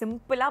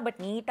simple but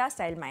neat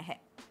style my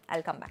hair.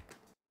 I'll come back.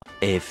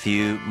 A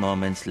few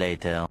moments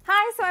later.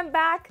 Hi, so I'm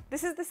back.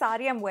 This is the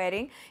sari I'm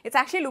wearing. It's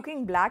actually looking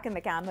black in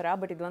the camera,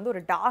 but இது வந்து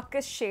ஒரு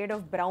darkest shade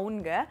of brown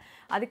ங்க.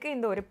 அதுக்கு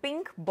இந்த ஒரு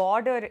pink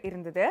border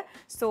இருந்தது.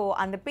 So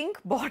அந்த pink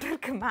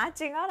borderக்கு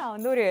matching-ஆ நான்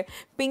வந்து ஒரு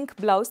pink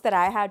blouse that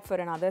I had for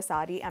another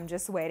sari. I'm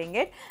just wearing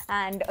it.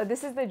 And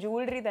this is the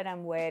jewelry that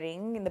I'm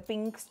wearing. இந்த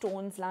pink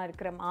stones-லாம்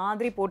இருக்கிற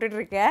மாதிரி போட்டுட்டு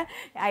இருக்கேன்.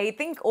 I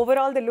think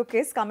overall the look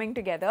is coming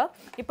together.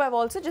 இப்போ I've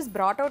also just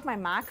brought out my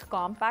MAC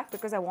compact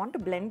because I want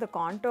to blend the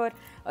contour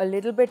a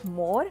little bit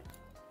more.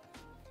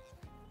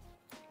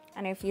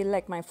 And I feel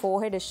like my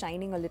forehead is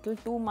shining a little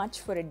too much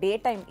for a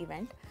daytime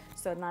event.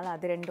 So அதனால்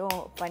அது ரெண்டும்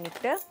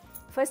பண்ணிவிட்டு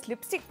first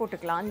lipstick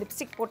போட்டுக்கலாம்.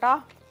 Lipstick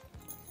போட்டால்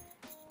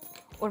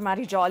ஒரு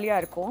மாதிரி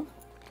ஜாலியாக இருக்கும்.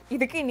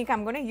 இதுக்கு இன்றைக்கி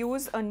I'm going to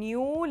use a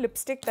new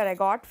lipstick that I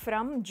got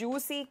from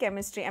Juicy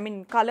Chemistry, I mean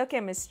Color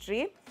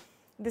Chemistry.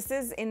 This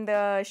is in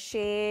the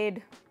shade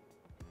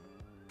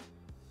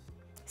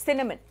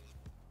Cinnamon.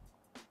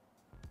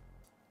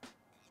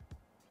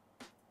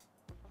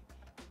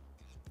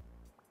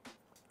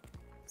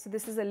 So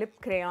this is a lip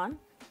crayon.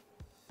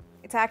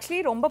 It's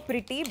actually ரொம்ப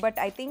pretty, but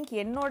I think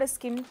என்னோட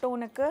skin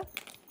tone-க்கு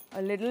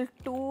a little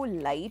too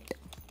light.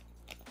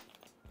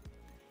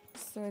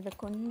 So இதை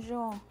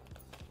கொஞ்சம்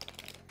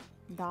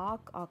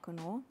dark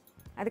ஆக்கணும்.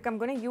 அதுக்கு I'm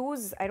going to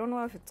use, I don't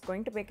know if it's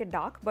going to make it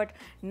dark, but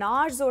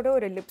NARS-ஓட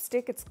ஒரு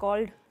lipstick, it's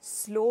called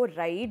Slow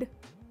Ride.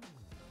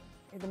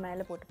 இது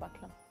மேலே போட்டு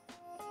பார்க்கலாம்.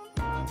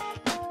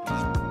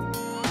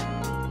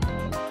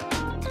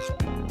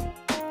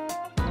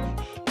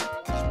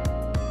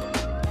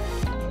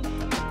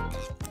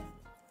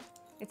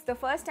 It's the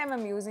first time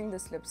I'm using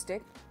this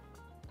lipstick.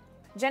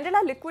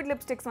 Generally, liquid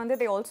lipsticks,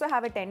 they also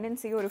have a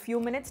tendency, or a few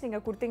minutes,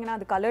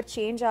 the color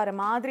change ஆகிற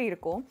மாதிரி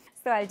இருக்கும்.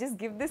 So I'll just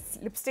give this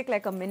lipstick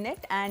like a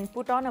minute and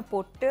put on a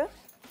பொட்டு.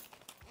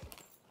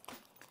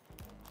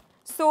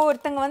 So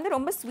ஒருத்தங்க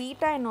ரொம்ப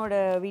ஸ்வீட்டாக என்னோட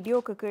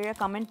வீடியோக்கு கீழே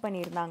கமெண்ட்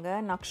பண்ணியிருந்தாங்க,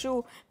 நக்ஷு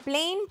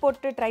பிளெயின்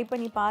போட்டு ட்ரை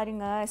பண்ணி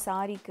பாருங்கள்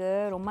சாரிக்கு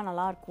ரொம்ப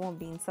நல்லாயிருக்கும்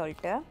அப்படின்னு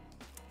சொல்லிட்டு.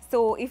 ஸோ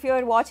இஃப் யூ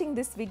ஆர் வாட்சிங்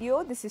this video,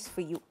 this is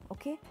for you.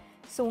 Okay,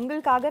 so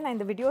உங்களுக்காக நான்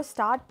இந்த வீடியோ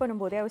ஸ்டார்ட்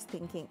பண்ணும்போதே ஐ வாஸ்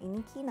திங்கிங்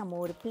இன்றைக்கி நம்ம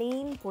ஒரு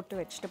பிளெயின் போட்டு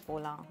வச்சுட்டு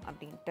போகலாம்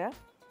அப்படின்ட்டு.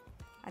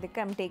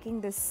 அதுக்கு ஐம்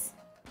டேக்கிங் திஸ்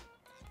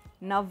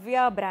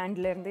நவ்யா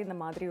பிராண்ட்லேருந்து இந்த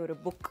மாதிரி ஒரு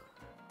புக்.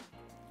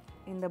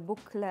 இந்த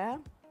புக்கில்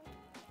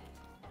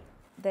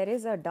there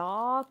is a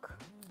dark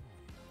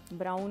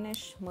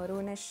brownish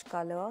maroonish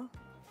color.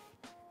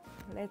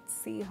 Let's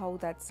see how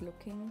that's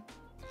looking.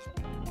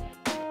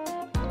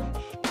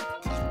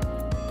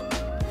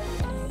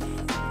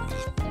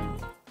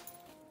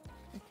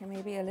 Okay,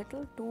 maybe a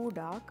little too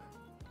dark.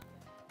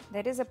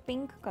 There is a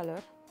pink color.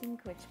 Pink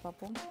which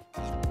papum.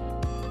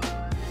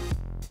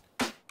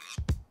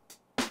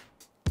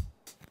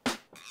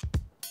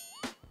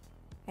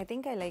 I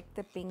think I like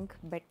the pink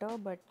better,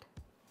 but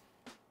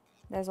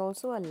there's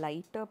also a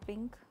lighter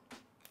pink.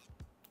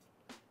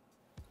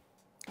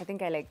 I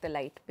think I like the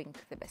light pink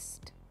the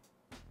best.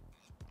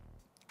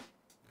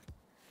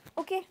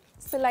 Okay,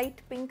 so light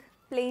pink,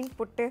 plain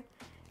puttu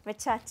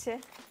vechachu.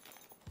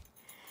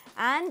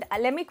 And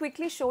let me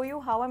quickly show you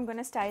how I'm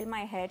going to style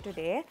my hair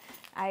today.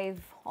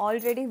 I've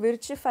already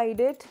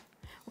virchified it.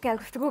 Okay,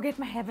 I'll have to go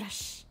get my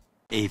hairbrush.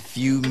 A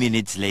few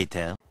minutes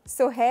later.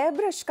 So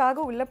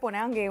hairbrushkaga ulla pone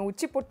ange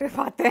uchi pottu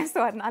paathen, so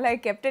adnala I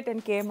kept it and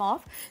came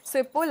off. So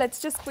ipo let's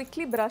just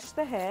quickly brush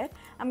the hair.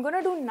 I'm going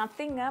to do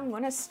nothing. I'm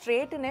going to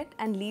straighten it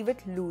and leave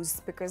it loose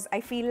because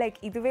I feel like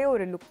iduve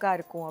oru look ah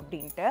irukum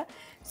அப்படினு.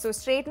 So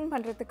straighten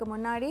பண்றதுக்கு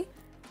முன்னாடி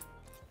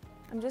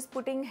I'm just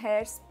putting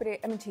hairspray,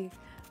 I mean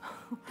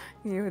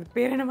இது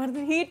பேர் என்ன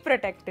மறந்து, heat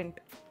protectant.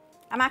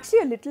 I'm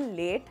actually a little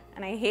late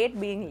and I hate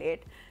being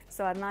late.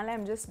 So adnala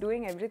I'm just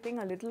doing everything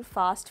a little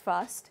fast.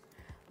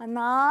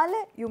 அதனால்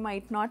you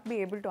might not be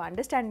able to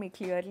understand me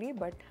clearly,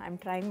 but I'm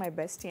trying my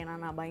best. ஏன்னா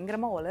நான்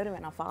பயங்கரமாக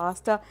வளருவேன், நான்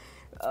ஃபாஸ்ட்டாக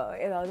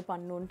ஏதாவது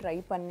பண்ணணுன்னு try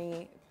பண்ணி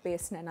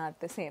பேசினேன்னா at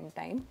the same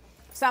time.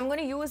 So I'm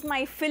going to use my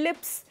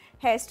Philips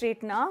hair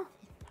straightener.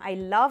 I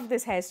love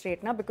this hair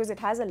straightener because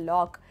it has a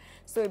lock.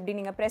 So இப்படி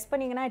நீங்கள் ப்ரெஸ்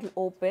பண்ணிங்கன்னா it will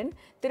open.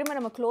 திரும்ப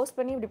நம்ம க்ளோஸ்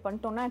பண்ணி இப்படி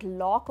பண்ணிட்டோம்னா it will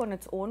lock on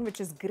its own,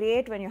 which is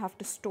great when you have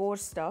to store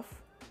stuff.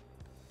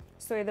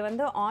 So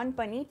இதை on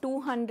பண்ணி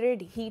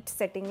 200 heat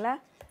settingல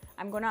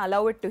I'm going to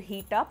allow it to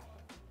heat up.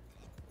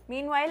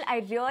 Meanwhile, I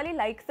really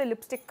like the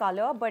lipstick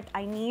color, but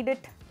I need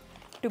it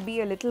to be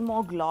a little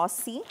more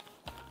glossy.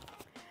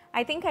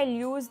 I think I'll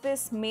use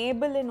this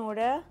Maybelline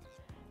oda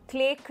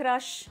Clay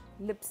Crush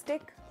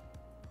lipstick.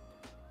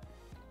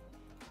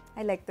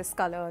 I like this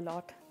color a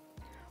lot.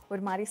 Or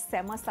mari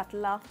sema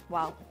subtle.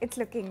 Wow, it's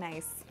looking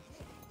nice.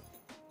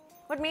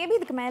 But maybe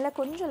idukku mela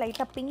konjam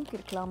light pink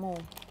irukkalamo.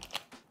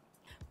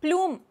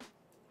 Plume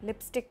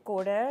lipstick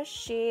oda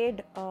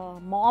shade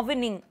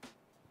Morning.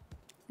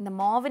 The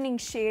Morning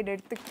shade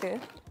எடுத்துக்கிட்டு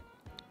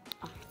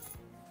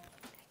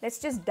let's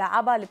just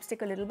dab our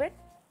lipstick a little bit.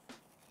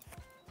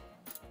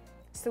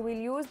 So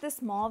we'll use this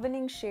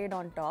Morning shade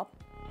on top.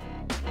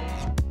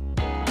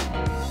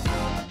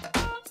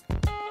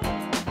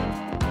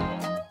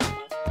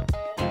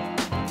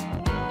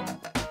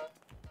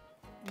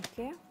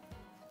 Okay,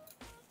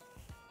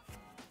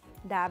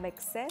 dab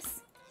excess,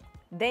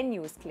 then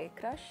use Clay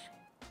Crush.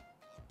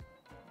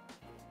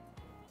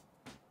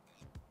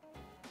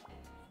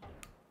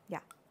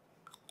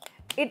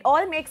 It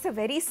all makes a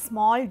very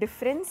small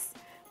difference,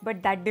 but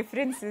that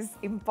difference is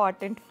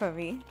important for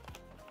me.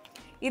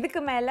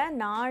 இதுக்கு மேலே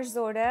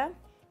நார்ஸோட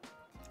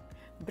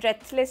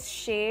breathless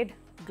shade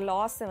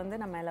gloss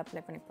நான் மேலே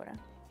apply பண்ணி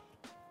போகிறேன்.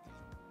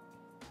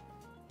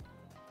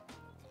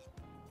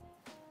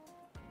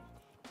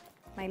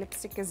 My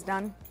lipstick is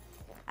done.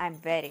 I'm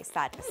very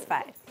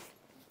satisfied.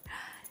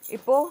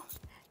 இப்போ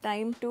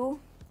time to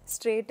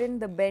straighten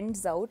the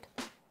bends out.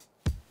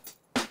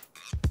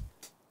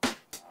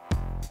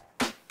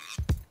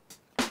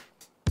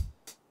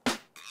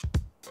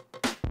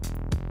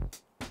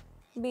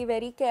 be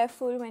very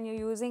careful when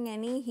you're using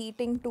any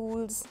heating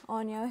tools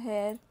on your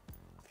hair.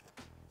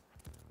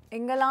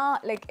 எங்கெல்லாம்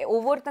like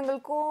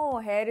ஒவ்வொருத்தங்களுக்கும்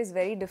hair is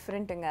very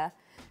டிஃப்ரெண்ட்டுங்க.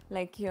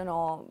 Like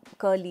you know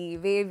curly,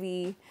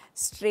 wavy,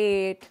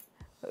 straight,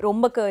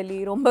 ரொம்ப curly,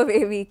 ரொம்ப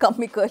wavy,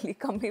 கம்மி curly,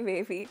 கம்மி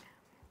wavy.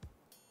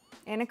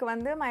 எனக்கு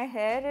வந்து my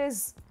hair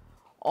is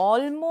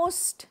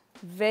almost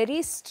very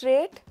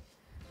straight,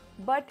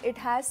 but it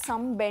has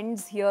some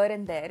bends here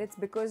and there. It's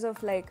because of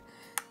like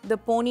the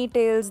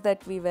ponytails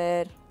that we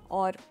wear,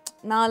 or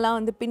நான்லாம்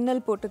வந்து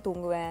பின்னல் போட்டு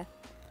தூங்குவேன்.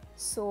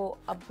 ஸோ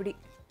அப்படி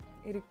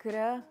இருக்கிற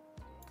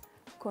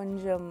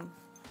கொஞ்சம்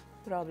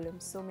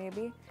ப்ராப்ளம்ஸ். ஸோ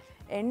மேபி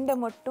எண்டை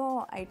மட்டும்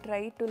I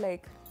try to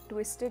like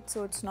twist it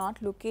so it's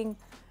not looking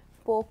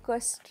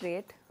poker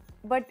straight,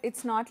 but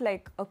it's not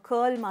like a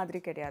girl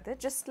மாதிரி கிடையாது,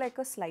 just like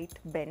a slide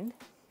bend.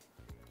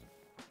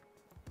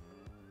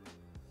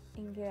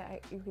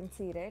 You can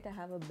see, right, I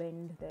have a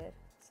bend there,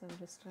 so I'm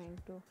just trying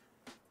to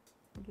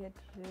get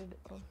rid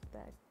of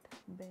that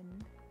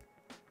bend.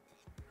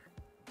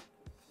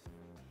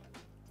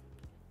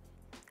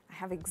 I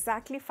have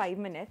exactly 5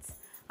 minutes.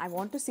 I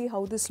want to see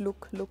how this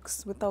looks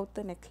without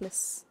the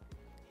necklace.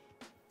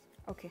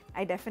 Okay,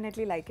 I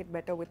definitely like it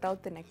better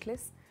without the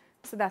necklace,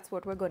 so that's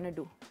what we're going to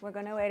do. We're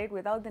going to wear it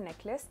without the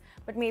necklace,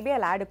 but maybe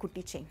I'll add a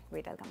kutti chain.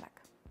 Wait, I'll come back.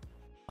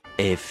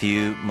 A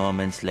few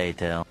moments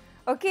later.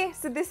 Okay,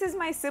 so this is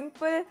my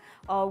simple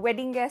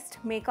wedding guest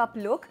makeup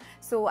look.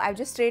 So I've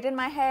just straightened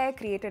my hair,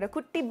 created a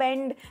kutti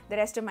bend, the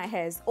rest of my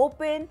hair is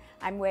open.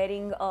 I'm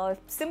wearing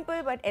simple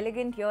but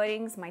elegant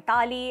earrings, my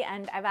thali,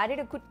 and I've added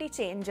a kutti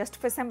chain just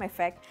for some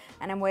effect.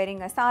 And I'm wearing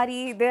a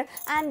sari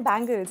and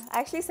bangles.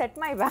 I actually set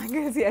my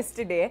bangles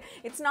yesterday.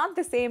 It's not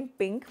the same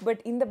pink, but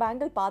in the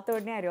bangle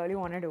pathordne I really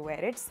wanted to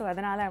wear it, so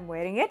adanal I'm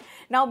wearing it.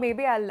 Now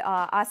maybe I'll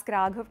ask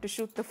Raghav to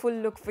shoot the full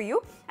look for you,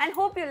 and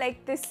hope you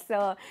like this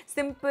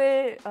simple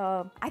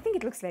I think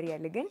it looks very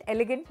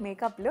elegant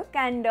makeup look.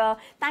 And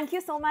thank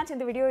you so much in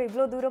the video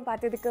ivlo dooram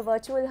paatadukku.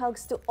 Virtual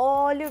hugs to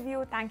all of you.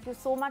 Thank you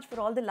so much for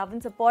all the love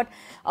and support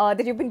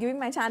that you've been giving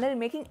my channel,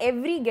 making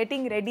every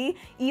getting ready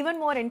even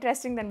more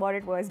interesting than what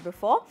it was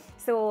before.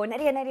 So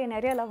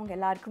nariya love unga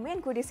ellarkume,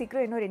 and koodiya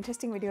seekram innor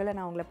interesting video la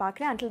na ungala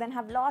paakren. Until then,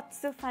 have lots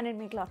of fun and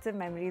make lots of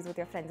memories with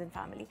your friends and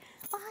family.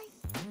 Bye.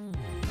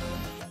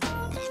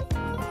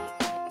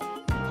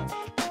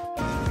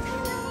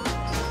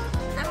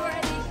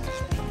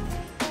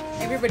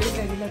 Everybody's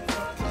ready, let's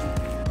go.